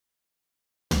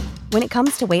When it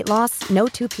comes to weight loss, no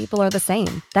two people are the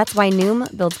same. That's why Noom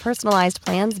builds personalized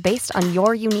plans based on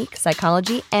your unique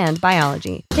psychology and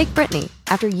biology. Take Brittany.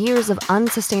 After years of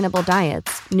unsustainable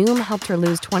diets, Noom helped her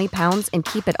lose 20 pounds and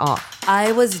keep it off.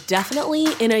 I was definitely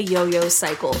in a yo-yo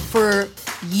cycle for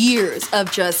years of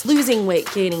just losing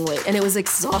weight, gaining weight, and it was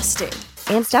exhausting.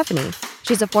 And Stephanie.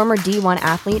 She's a former D1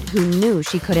 athlete who knew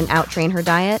she couldn't out-train her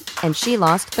diet, and she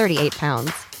lost 38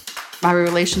 pounds. My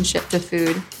relationship to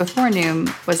food before Noom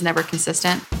was never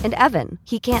consistent. And Evan,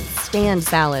 he can't stand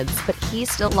salads, but he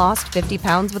still lost 50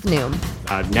 pounds with Noom.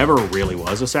 I never really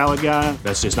was a salad guy.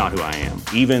 That's just not who I am.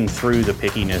 Even through the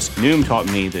pickiness, Noom taught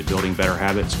me that building better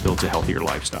habits builds a healthier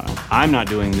lifestyle. I'm not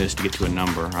doing this to get to a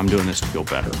number. I'm doing this to feel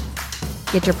better.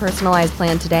 Get your personalized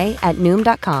plan today at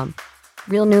Noom.com.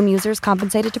 Real Noom users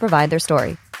compensated to provide their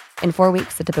story. In 4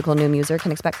 weeks, the typical Noom user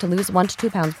can expect to lose 1 to 2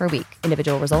 pounds per week.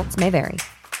 Individual results may vary.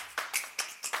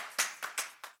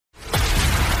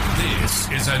 This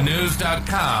is a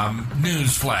News.com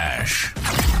news flash.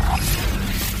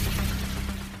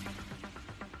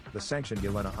 The sanctioned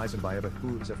Yelena Isinbayeva,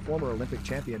 who is a former Olympic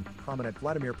champion, prominent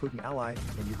Vladimir Putin ally,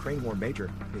 and Ukraine war major,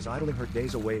 is idling her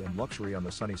days away in luxury on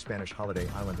the sunny Spanish holiday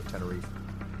island of Tenerife.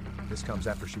 This comes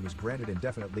after she was granted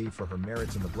indefinite leave for her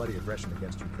merits in the bloody aggression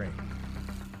against Ukraine.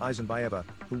 Isinbayeva,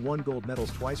 who won gold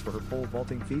medals twice for her pole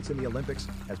vaulting feats in the Olympics,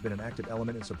 has been an active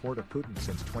element in support of Putin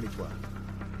since 2012.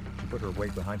 She put her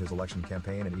weight behind his election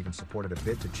campaign and even supported a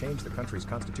bid to change the country's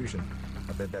constitution,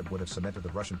 a bid that would have cemented the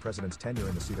Russian president's tenure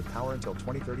in the seat of power until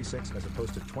 2036 as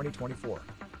opposed to 2024.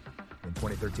 In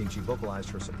 2013, she vocalized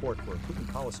her support for a Putin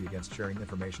policy against sharing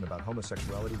information about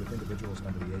homosexuality with individuals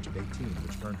under the age of 18,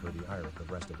 which earned her the ire of the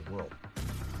rest of the world.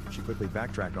 She quickly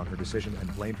backtracked on her decision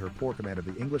and blamed her poor command of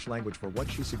the English language for what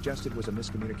she suggested was a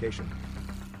miscommunication.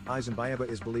 Isinbayeva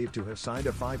is believed to have signed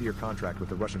a 5-year contract with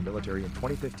the Russian military in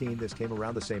 2015. This came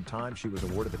around the same time she was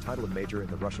awarded the title of major in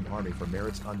the Russian army for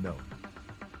merits unknown.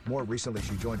 More recently,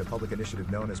 she joined a public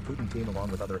initiative known as Putin Team along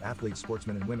with other athletes,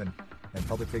 sportsmen and women, and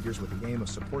public figures with the aim of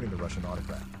supporting the Russian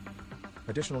autocrat.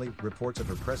 Additionally, reports of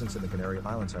her presence in the Canary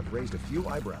Islands have raised a few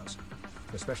eyebrows,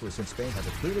 especially since Spain has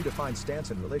a clearly defined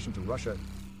stance in relation to Russia,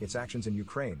 its actions in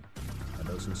Ukraine, and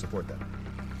those who support them.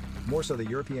 More so, the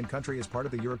European country is part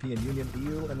of the European Union,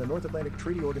 EU, and the North Atlantic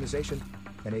Treaty Organization,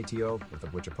 NATO, both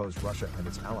of which oppose Russia and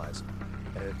its allies.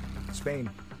 And Spain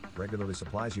regularly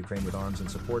supplies Ukraine with arms and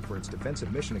support for its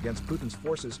defensive mission against Putin's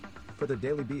forces, per the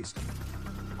Daily Beast.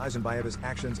 Isinbayeva's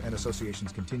actions and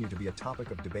associations continue to be a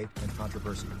topic of debate and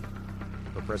controversy.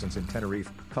 Her presence in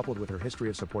Tenerife, coupled with her history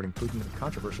of supporting Putin and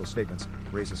controversial statements,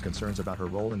 raises concerns about her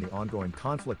role in the ongoing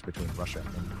conflict between Russia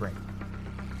and Ukraine.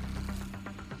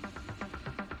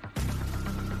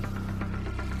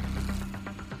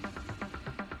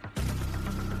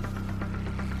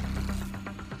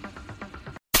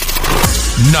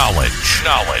 Knowledge.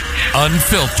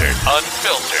 Unfiltered.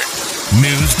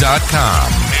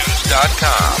 News.com.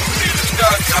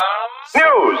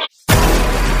 News.